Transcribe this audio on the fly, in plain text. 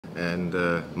And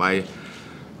my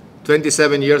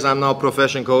 27 years, I'm now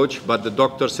professional coach, but the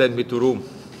doctor sent me to room.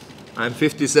 I'm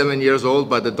 57 years old,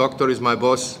 but the doctor is my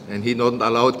boss, and he not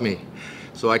allowed me.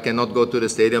 So I cannot go to the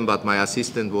stadium, but my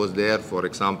assistant was there. For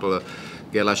example,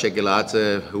 Gela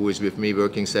Shekeladze, who is with me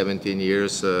working 17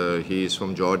 years. He is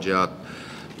from Georgia.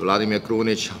 Vladimir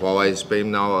Krunic, who is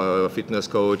Spain now, a fitness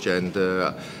coach, and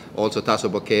also Tasso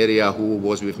Boccheria, who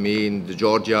was with me in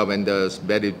Georgia when there's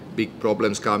very big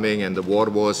problems coming and the war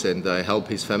was, and I helped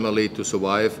his family to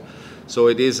survive. So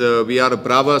it is, we are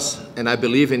brothers, and I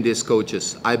believe in these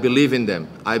coaches. I believe in them.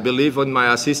 I believe in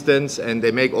my assistants, and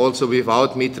they make also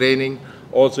without me training.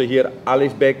 Also here,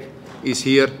 Alif Bek is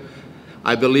here.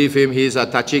 I believe him. He's a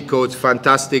Tajik coach,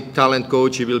 fantastic talent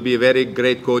coach. He will be a very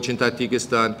great coach in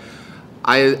Tajikistan.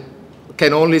 I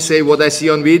can only say what I see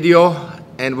on video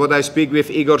and what I speak with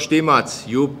Igor Stimac.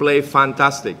 You play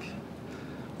fantastic.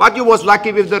 But you was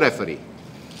lucky with the referee.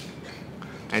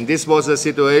 And this was a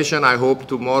situation. I hope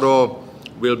tomorrow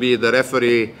will be the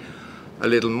referee a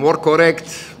little more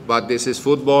correct, but this is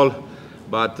football.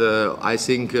 But I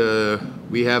think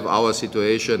we have our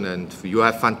situation, and you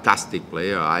have fantastic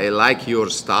players. I like your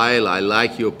style. I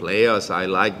like your players. I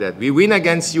like that. We win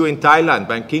against you in Thailand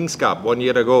by Kings Cup 1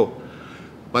 year ago.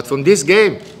 But from this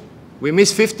game, we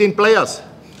miss 15 players.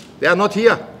 They are not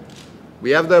here.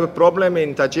 We have the problem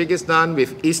in Tajikistan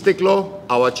with Istiklal,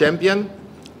 our champion,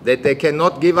 that they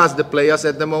cannot give us the players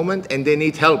at the moment, and they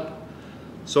need help.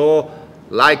 So,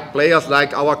 like players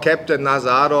like our captain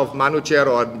Nazarov, Manucher,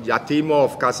 or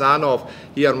Yatimov, Kazanov,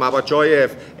 here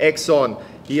Mavachoyev, Exxon,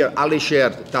 here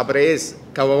Alisher, Tabrez,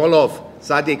 Kavalov,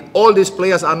 Sadik, all these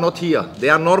players are not here. They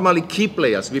are normally key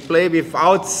players. We play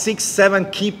without 6,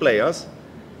 7 key players,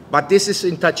 but this is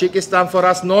in Tajikistan for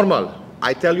us normal.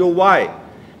 I tell you why.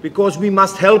 Because we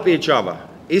must help each other.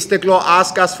 Istiklal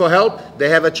asked us for help. They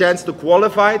have a chance to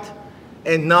qualify it.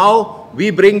 And now we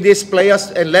bring these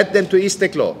players and let them to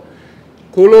Istiklal.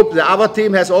 Kulub, the other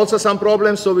team, has also some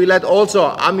problems, so we let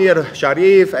also Amir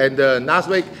Sharif and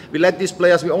Naswek, we let these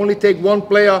players, we only take one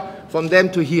player from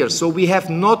them to here. So we have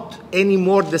not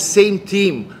anymore the same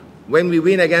team when we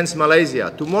win against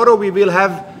Malaysia. Tomorrow we will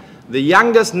have the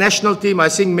youngest national team, I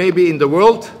think maybe in the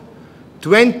world,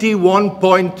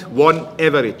 21.1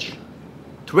 average.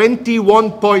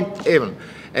 21.7,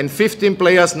 and 15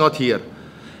 players not here.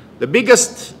 The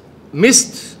biggest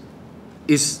missed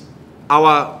is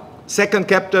our second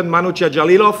captain, Manucher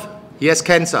Jalilov. He has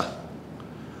cancer.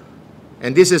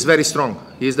 And this is very strong.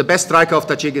 He is the best striker of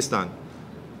Tajikistan.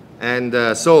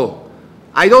 And so,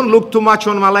 I don't look too much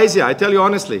on Malaysia, I tell you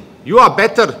honestly. You are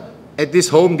better at this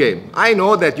home game. I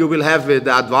know that you will have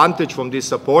the advantage from these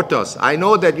supporters. I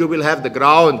know that you will have the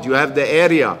ground, you have the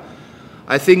area.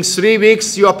 I think 3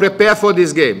 weeks you are prepared for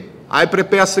this game. I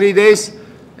prepare 3 days,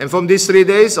 and from these 3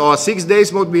 days, or 6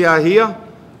 days what we are here,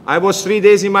 I was 3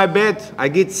 days in my bed. I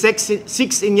get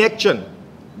six injections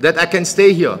that I can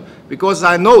stay here. Because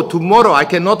I know tomorrow I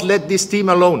cannot let this team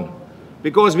alone.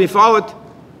 Because without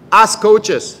us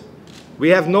coaches, we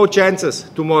have no chances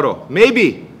tomorrow.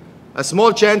 Maybe a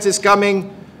small chance is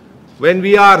coming when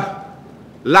we are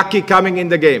lucky coming in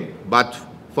the game. But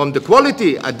from the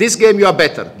quality, at this game you are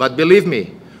better. But believe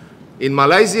me, in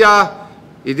Malaysia,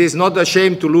 it is not a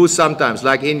shame to lose sometimes,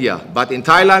 like India. But in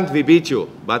Thailand, we beat you.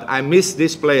 But I miss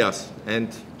these players,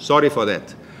 and sorry for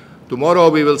that. Tomorrow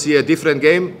we will see a different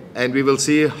game, and we will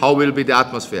see how will be the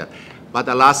atmosphere. But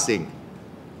the last thing,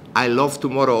 I love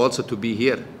tomorrow also to be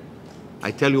here.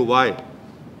 I tell you why.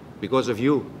 Because of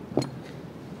you.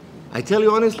 I tell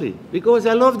you honestly, because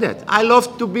I love that. I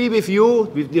love to be with you,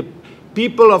 with the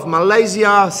people of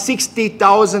Malaysia,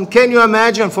 60,000. Can you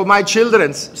imagine for my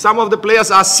children? Some of the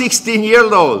players are 16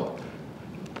 years old.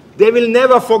 They will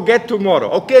never forget tomorrow.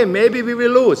 Okay, maybe we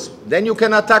will lose. Then you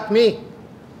can attack me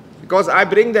because I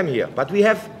bring them here. But we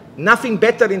have nothing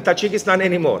better in Tajikistan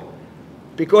anymore.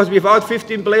 Because without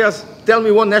 15 players, tell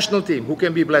me one national team who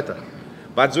can be better.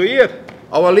 But Zuir,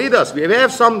 our leaders, we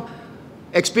have some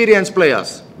experienced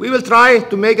players. We will try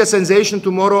to make a sensation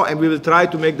tomorrow, and we will try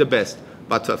to make the best.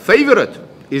 But the favorite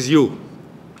is you,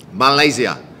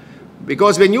 Malaysia.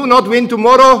 Because when you not win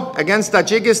tomorrow against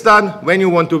Tajikistan, when you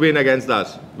want to win against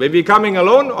us? When we're coming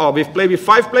alone or we play with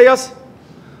 5 players,